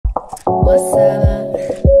What's up?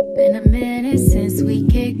 Been a minute since we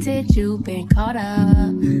kicked it. You been caught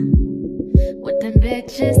up with them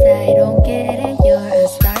bitches that don't get it. You're a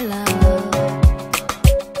star love.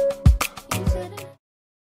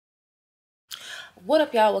 What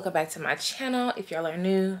up, y'all? Welcome back to my channel. If y'all are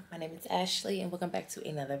new, my name is Ashley and welcome back to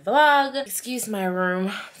another vlog. Excuse my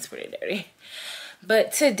room, it's pretty dirty.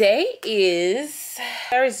 But today is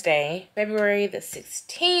Thursday, February the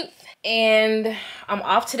 16th, and I'm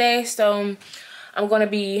off today, so I'm going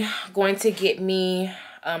to get me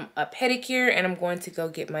a pedicure, and I'm going to go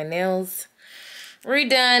get my nails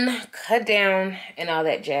redone, cut down, and all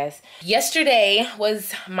that jazz. Yesterday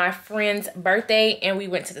was my friend's birthday, and we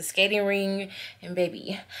went to the skating ring, and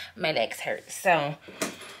baby, my legs hurt. So,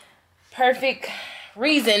 perfect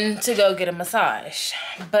reason to go get a massage.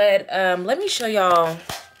 But let me show y'all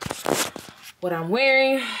what I'm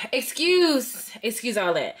wearing. Excuse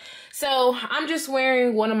all that. So I'm just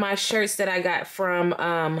wearing one of my shirts that I got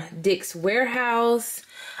from Dick's Warehouse.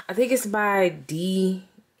 I think it's by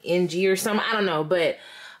DNG or something, I don't know, but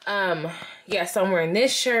yeah, so I'm wearing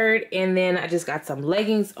this shirt, and then I just got some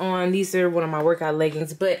leggings on. These are one of my workout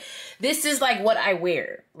leggings, but this is like what I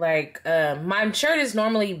wear. Like my shirt is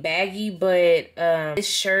normally baggy, but this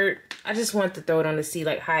shirt, I just wanted to throw it on to see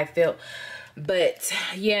like how I felt. But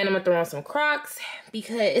yeah, and I'm gonna throw on some Crocs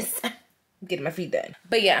because I'm getting my feet done.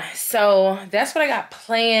 But yeah, so that's what I got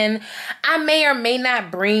planned. I may or may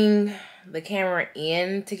not bring the camera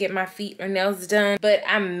in to get my feet or nails done, but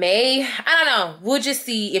I don't know, we'll just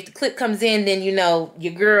see. If the clip comes in, then you know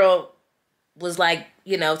your girl was like,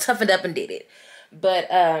 you know, toughened up and did it.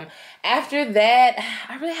 But after that,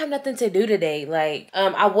 I really have nothing to do today. Like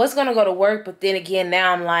I was gonna go to work, but then again,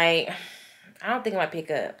 now I'm like, I don't think I might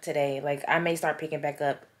pick up today. Like I may start picking back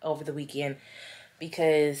up over the weekend,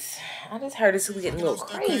 because I just heard it's getting a little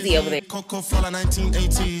crazy over there. Coco Fella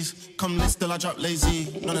 1980s. Come let's still I drop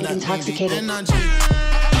lazy. None of that intoxicated. energy.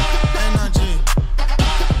 Energy.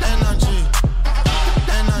 Energy.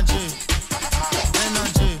 Energy.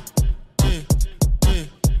 Energy.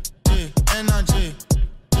 Energy.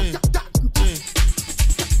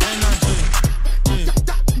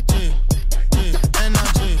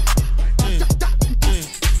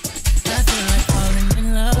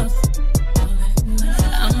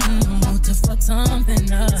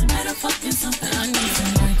 Something up. Something I need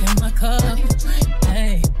some drink in my cup.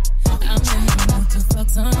 Hey, I'm in the mood to fuck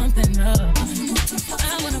something up.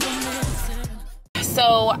 I wanna go. So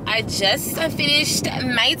I just finished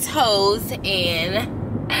my toes,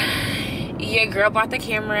 and your girl brought the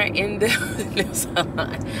camera in the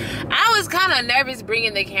salon. I was kind of nervous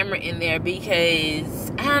bringing the camera in there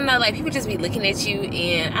because I don't know, like people just be looking at you,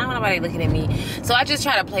 and I don't know why they looking at me. So I just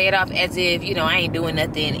try to play it off as if, you know, I ain't doing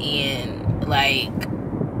nothing, and like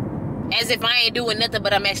as if I ain't doing nothing,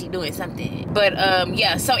 but I'm actually doing something. But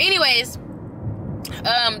yeah, so anyways,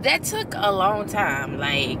 that took a long time.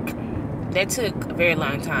 Like that took a very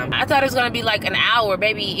long time. I thought it was gonna be like an hour,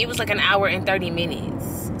 baby. It was like an hour and 30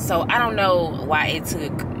 minutes. So I don't know why it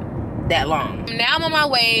took that long. Now I'm on my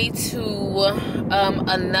way to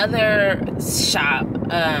another shop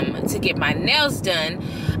to get my nails done.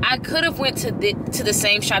 I could have went to the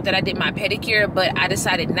same shop that I did my pedicure, but I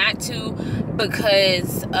decided not to,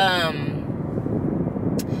 because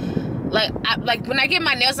like when I get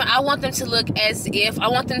my nails done, I want them to look as if, I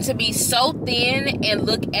want them to be so thin and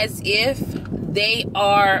look as if they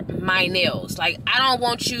are my nails. Like I don't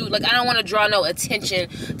want you, like I don't want to draw no attention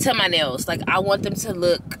to my nails. Like I want them to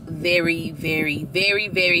look very, very, very,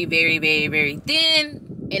 very, very, very, very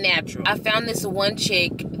thin and natural. I found this one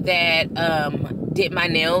chick that did my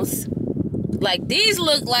nails. Like these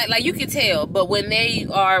look like you can tell, but when they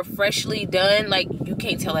are freshly done, like you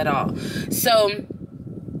can't tell at all. So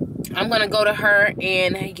I'm gonna go to her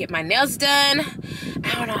and get my nails done.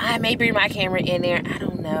 I don't know, I may bring my camera in there, I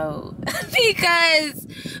don't know. Because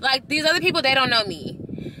like these other people, they don't know me.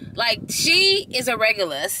 Like she is a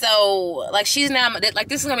regular, so like she's now, like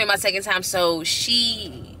this is gonna be my second time, so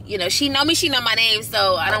she, you know, she know me, she know my name,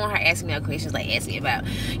 so I don't want her asking me no questions, like ask me about,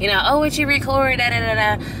 you know, oh, what you record, da da da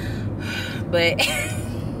da. But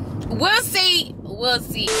we'll see.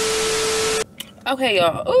 Okay,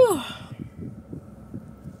 y'all. Ooh,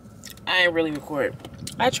 I ain't really record.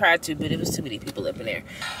 I tried to, but it was too many people up in there.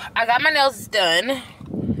 I got my nails done.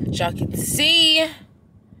 Y'all can see.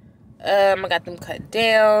 I got them cut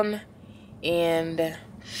down, and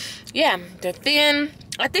yeah, they're thin.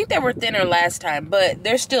 I think they were thinner last time, but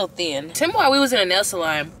they're still thin. Tomorrow we was in a nail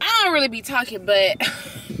salon. I don't really be talking, but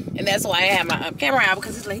and that's why I had my camera out,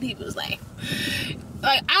 because this lady was like,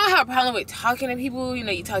 like, I don't have a problem with talking to people. You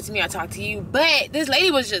know, you talk to me, I talk to you. But this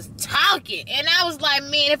lady was just talking. And I was like,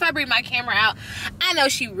 man, if I bring my camera out, I know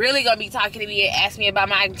she really gonna be talking to me and ask me about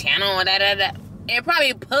my channel and and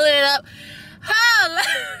probably pulling it up.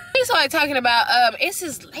 We started talking about, it's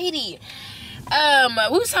this lady.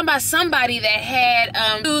 We was talking about somebody that had,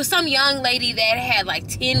 some young lady that had like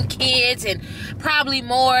 10 kids and probably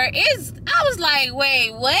more. I was like,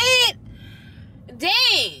 wait, what?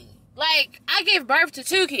 Dang. Like, I gave birth to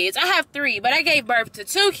 2 kids. I have 3, but I gave birth to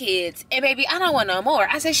 2 kids. And baby, I don't want no more.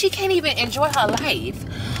 I said, she can't even enjoy her life.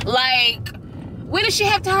 Like, when does she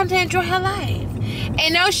have time to enjoy her life?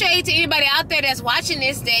 And no shade to anybody out there that's watching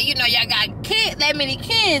this that, you know, y'all got that many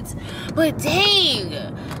kids. But dang,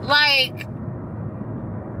 like,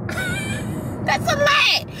 that's a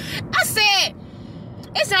lot. I said,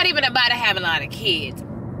 it's not even about having a lot of kids.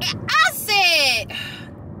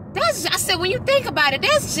 I said, when you think about it,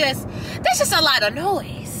 that's just a lot of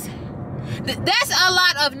noise. That's a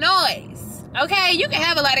lot of noise. Okay, you can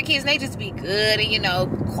have a lot of kids and they just be good and, you know,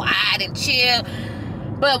 quiet and chill.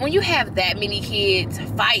 But when you have that many kids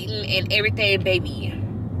fighting and everything, baby,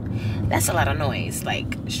 that's a lot of noise,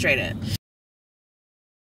 like, straight up.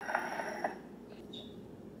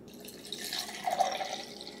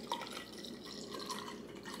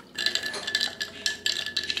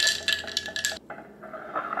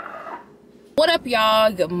 What up,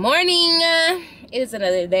 y'all? Good morning. It is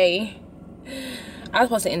another day. I was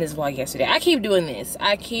supposed to end this vlog yesterday. I keep doing this.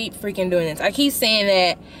 I keep freaking doing this. I keep saying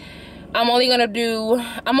that I'm only gonna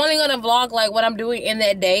vlog like what I'm doing in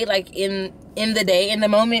that day, like in the day, in the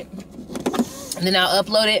moment, and then I'll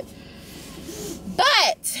upload it.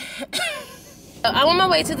 But I'm on my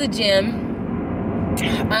way to the gym.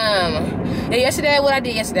 Yesterday, what I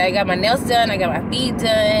did yesterday, I got my nails done, I got my feet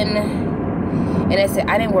done. And I said,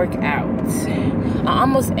 I didn't work out. I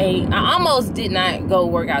almost did not go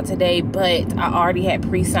work out today, but I already had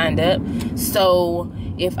pre-signed up. So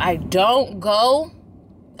if I don't go,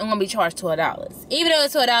 I'm gonna be charged $12. Even though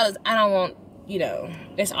it's $12, I don't want, you know,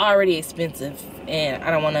 it's already expensive and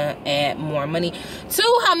I don't want to add more money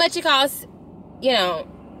to how much it costs, you know,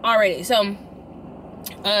 already. So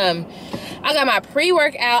I got my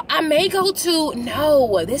pre-workout. I may go to,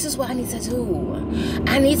 no, this is what I need to do.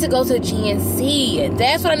 I need to go to GNC.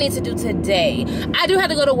 That's what I need to do today. I do have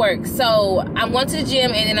to go to work. So I'm going to the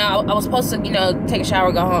gym and then I was supposed to, you know, take a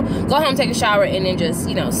shower, go home, take a shower, and then just,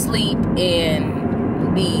 you know, sleep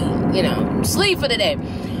and be, you know, sleep for the day.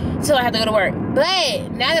 So I have to go to work.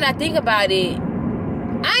 But now that I think about it,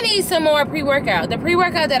 I need some more pre-workout. The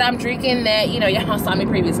pre-workout that I'm drinking that, you know, y'all saw me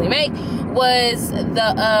previously make was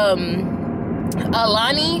the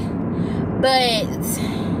Alani, but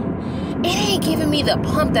it ain't giving me the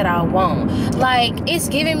pump that I want. Like, it's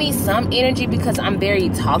giving me some energy because I'm very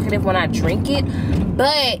talkative when I drink it,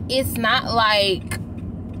 but it's not like,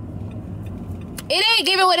 it ain't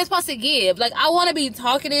giving what it's supposed to give. Like, I want to be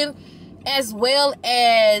talkative as well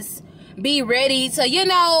as be ready to, you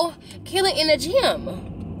know, kill it in the gym.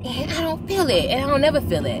 And I don't feel it, and I don't never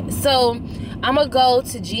feel it. So I'm gonna go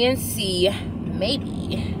to GNC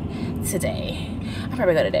maybe today. I'll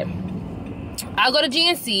probably go today. I'll go to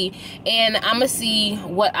GNC and I'm gonna see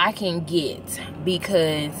what I can get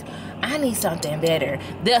because I need something better.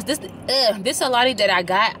 This Alani that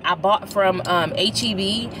I bought from HEB,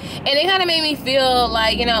 and it kind of made me feel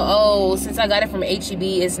like, you know, oh, since I got it from HEB,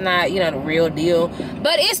 it's not, you know, the real deal.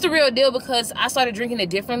 But it's the real deal because I started drinking it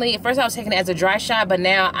differently. At first I was taking it as a dry shot, but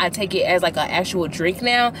now I take it as like an actual drink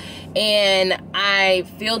now, and I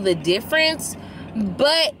feel the difference.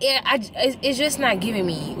 But it's just not giving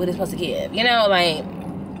me what it's supposed to give, you know. Like,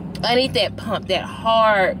 I need that pump, that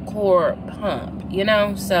hardcore pump, you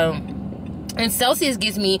know. So, and Celsius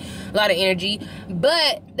gives me a lot of energy,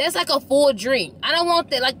 but that's like a full drink. I don't want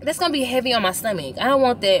that. Like, that's gonna be heavy on my stomach. I don't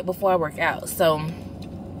want that before I work out. So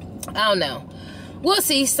I don't know, we'll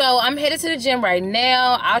see. So I'm headed to the gym right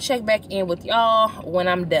now. I'll check back in with y'all when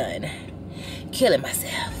I'm done killing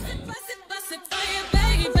myself.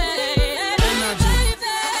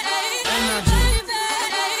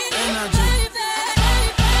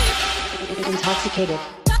 Intoxicated.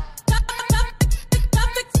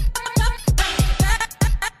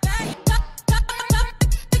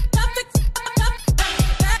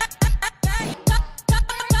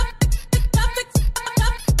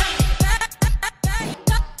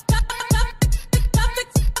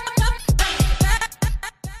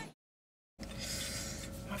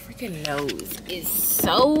 My freaking nose is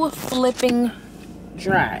so flipping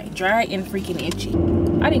dry and freaking itchy.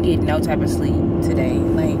 I didn't get no type of sleep today,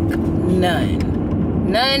 like none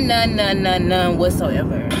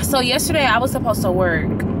whatsoever. So yesterday I was supposed to work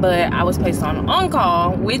but I was placed on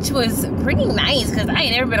call, which was pretty nice because I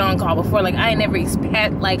ain't never been on call before. Like I ain't never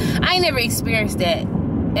experienced that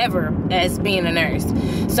ever as being a nurse.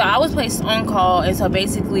 So I was placed on call, and so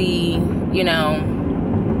basically, you know,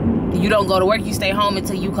 you don't go to work, you stay home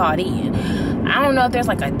until you called in. I don't know if there's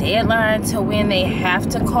like a deadline to when they have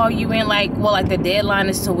to call you in. Like, well, like the deadline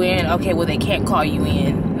is to when, okay, well, they can't call you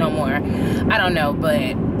in no more. I don't know,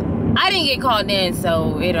 but I didn't get called in,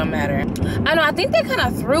 so it don't matter. I know, I think that kind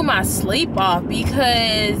of threw my sleep off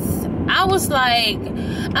because I was like,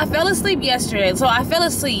 I fell asleep yesterday. So I fell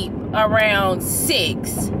asleep around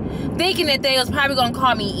 6, thinking that they was probably gonna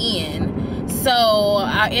call me in. So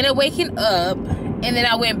I ended up waking up, and then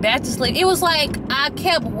I went back to sleep. It was like I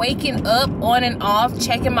kept waking up on and off,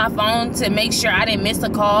 checking my phone to make sure I didn't miss a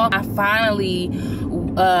call. I finally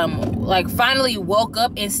woke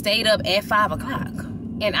up and stayed up at 5 o'clock.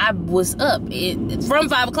 And I was up from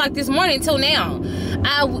 5 o'clock this morning till now.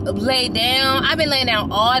 I laid down. I've been laying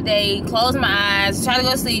down all day, closed my eyes, tried to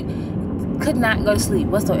go to sleep. Could not go to sleep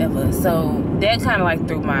whatsoever. So that kind of like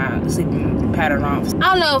threw my sleeping pattern off.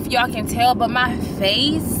 I don't know if y'all can tell, but my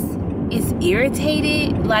face is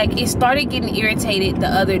irritated. Like it started getting irritated the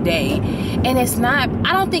other day. And it's not,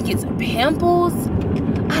 I don't think it's pimples.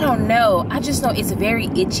 I don't know. I just know it's very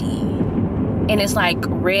itchy. And it's like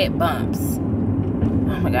red bumps.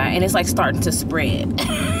 Oh my God. And it's like starting to spread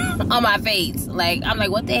on my face. Like, I'm like,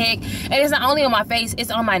 what the heck? And it's not only on my face, it's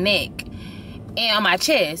on my neck and on my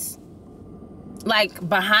chest. Like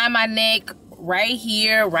behind my neck, right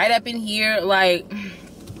here, right up in here. Like,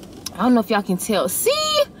 I don't know if y'all can tell.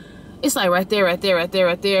 See? It's like right there, right there, right there,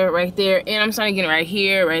 right there, right there. And I'm starting to get it right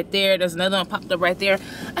here, right there. There's another one popped up right there.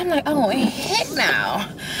 I'm like, oh, heck no.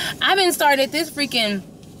 I've been started this freaking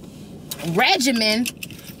regimen,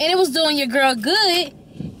 and it was doing your girl good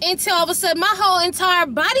until all of a sudden my whole entire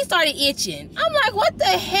body started itching. I'm like, what the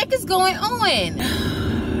heck is going on?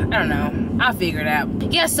 I don't know. I'll figure it out.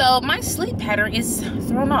 Yeah, so my sleep pattern is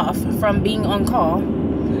thrown off from being on call.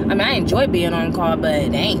 I mean, I enjoy being on call,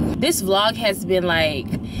 but dang. This vlog has been like,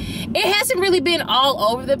 it hasn't really been all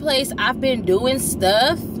over the place. I've been doing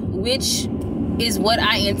stuff, which is what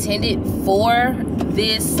I intended for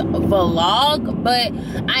this vlog, but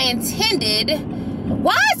I intended,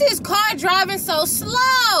 why is this car driving so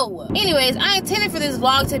slow? Anyways, I intended for this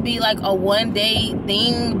vlog to be like a one-day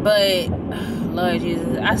thing, but Lord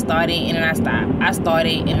Jesus, I started and then I stopped. I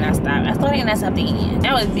started and I stopped. I started and I stopped again.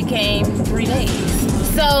 Now it became 3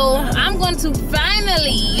 days. So I'm going to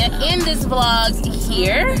finally end this vlog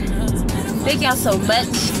here. Thank y'all so much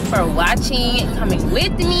for watching, coming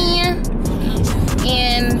with me.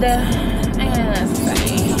 And I gotta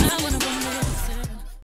say,